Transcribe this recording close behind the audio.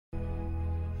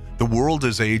The world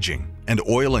is aging, and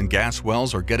oil and gas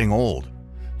wells are getting old.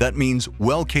 That means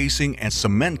well casing and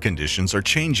cement conditions are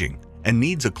changing and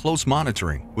needs a close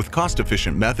monitoring with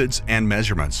cost-efficient methods and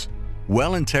measurements.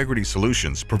 Well integrity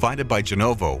solutions provided by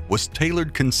Genovo was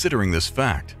tailored considering this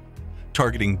fact,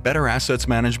 targeting better assets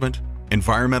management,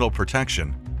 environmental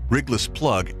protection, rigless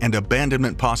plug and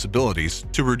abandonment possibilities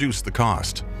to reduce the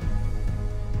cost.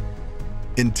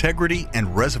 Integrity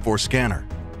and Reservoir Scanner,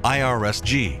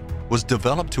 IRSG, was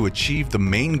developed to achieve the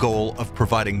main goal of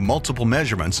providing multiple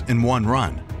measurements in one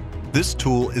run. This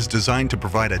tool is designed to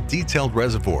provide a detailed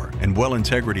reservoir and well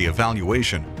integrity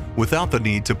evaluation without the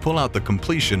need to pull out the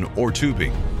completion or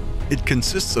tubing. It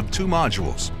consists of two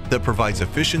modules that provides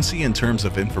efficiency in terms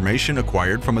of information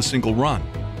acquired from a single run.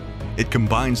 It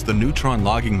combines the neutron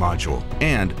logging module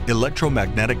and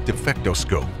electromagnetic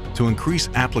defectoscope to increase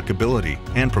applicability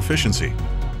and proficiency.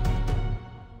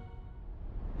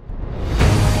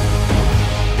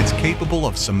 It's capable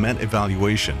of cement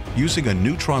evaluation using a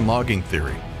neutron logging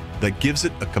theory that gives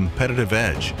it a competitive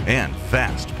edge and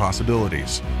fast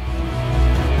possibilities.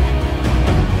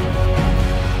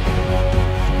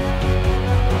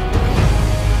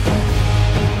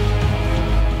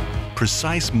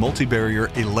 Precise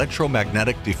multibarrier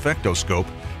electromagnetic defectoscope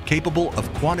capable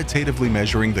of quantitatively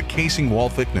measuring the casing wall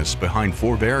thickness behind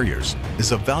 4 barriers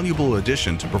is a valuable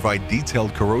addition to provide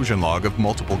detailed corrosion log of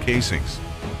multiple casings.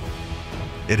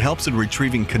 It helps in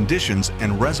retrieving conditions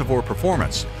and reservoir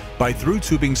performance by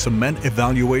through-tubing cement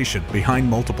evaluation behind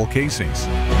multiple casings.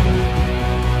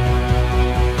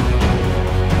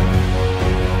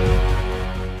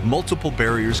 Multiple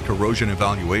barriers corrosion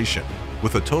evaluation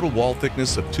with a total wall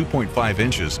thickness of 2.5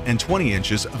 inches and 20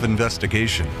 inches of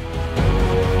investigation.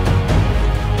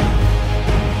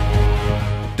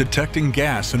 Detecting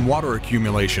gas and water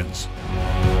accumulations.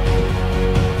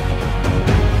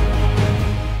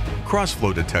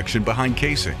 Crossflow detection behind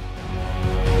casing.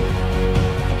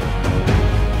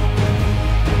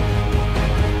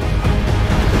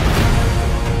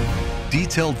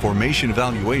 Detailed formation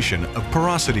evaluation of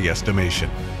porosity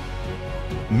estimation.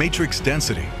 Matrix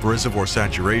density for reservoir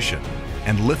saturation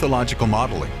and lithological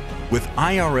modeling with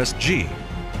IRSG.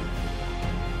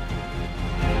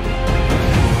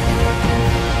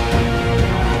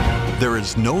 There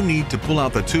is no need to pull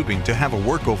out the tubing to have a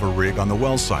workover rig on the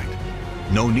well site.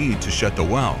 No need to shut the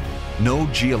well. No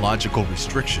geological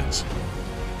restrictions.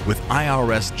 With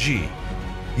IRSG,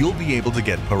 you'll be able to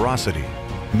get porosity,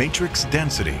 matrix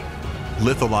density,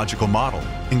 lithological model,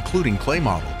 including clay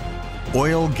model,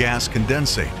 oil-gas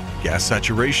condensate, gas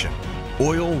saturation,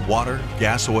 oil-water,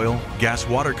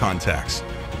 gas-water contacts,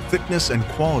 thickness and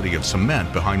quality of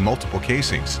cement behind multiple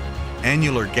casings,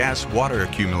 annular gas-water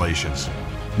accumulations,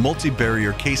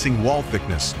 multi-barrier casing wall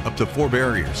thickness up to 4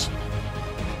 barriers.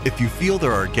 If you feel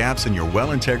there are gaps in your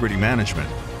well integrity management,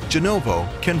 Genovo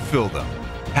can fill them.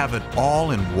 Have it all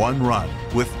in one run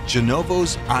with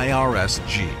Genovo's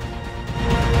IRSG.